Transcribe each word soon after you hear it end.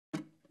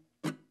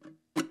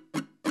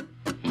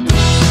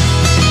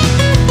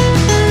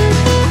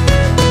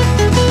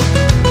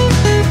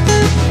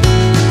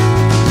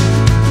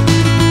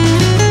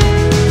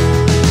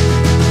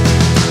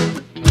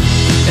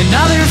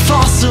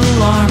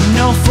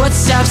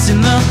footsteps in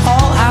the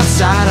hall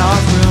outside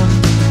our room.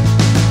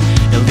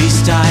 At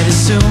least I'd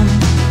assume.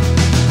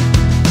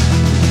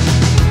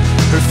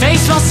 Her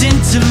face melts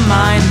into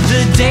mine.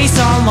 The days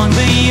are long,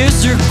 the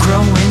years are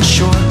growing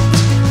short.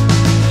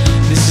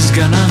 This is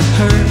gonna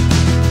hurt.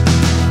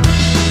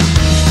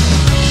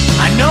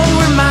 I know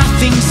where my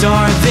things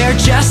are, they're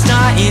just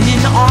not in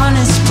an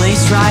honest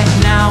place right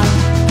now.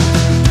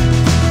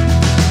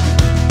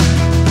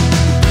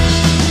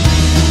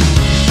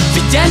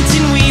 The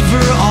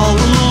Dentonweaver all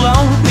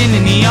alone in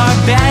an ER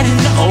bed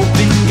and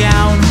open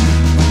gown.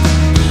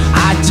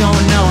 I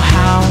don't know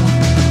how.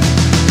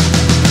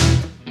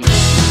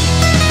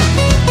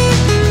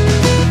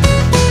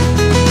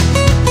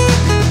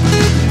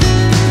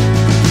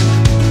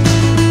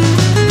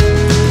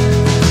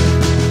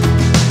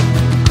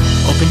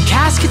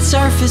 Casket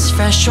surface,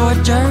 fresh hors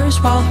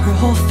d'oeuvres, while her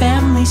whole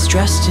family's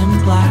dressed in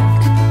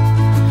black.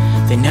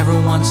 They never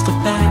once look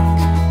back.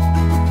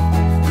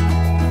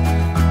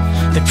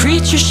 The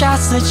preacher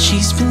shouts that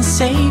she's been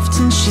saved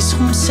and she's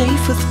home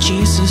safe with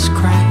Jesus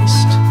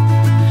Christ,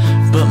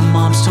 but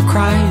Mom still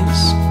cries.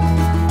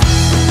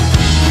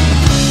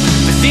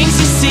 The things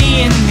you see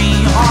in me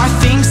are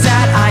things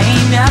that I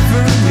ain't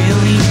never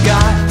really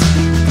got.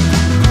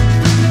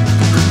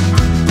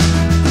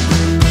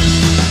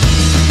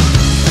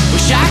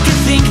 I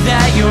could think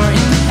that you're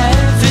in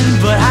heaven,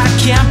 but I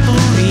can't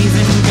believe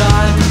in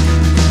God.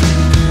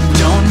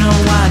 Don't know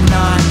why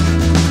not.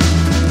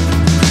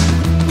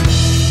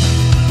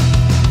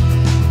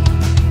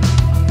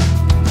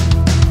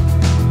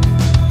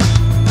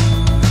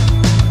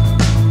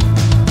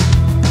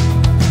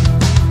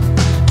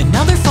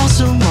 Another false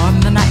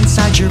alarm, the night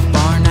inside your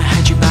barn. I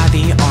had you by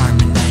the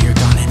arm and now you're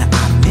gone, and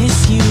I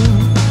miss you.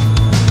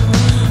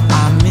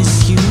 I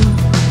miss you.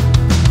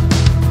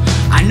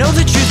 I know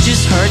the truth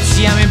just hurts.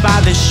 You had me by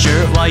the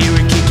shirt while you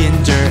were kicking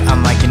dirt.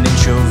 I'm like an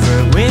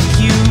introvert with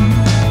you.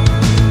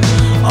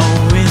 Oh,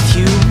 with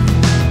you.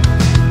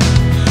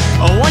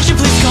 Oh, won't you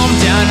please calm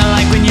down? I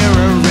like when you're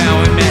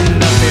around. We met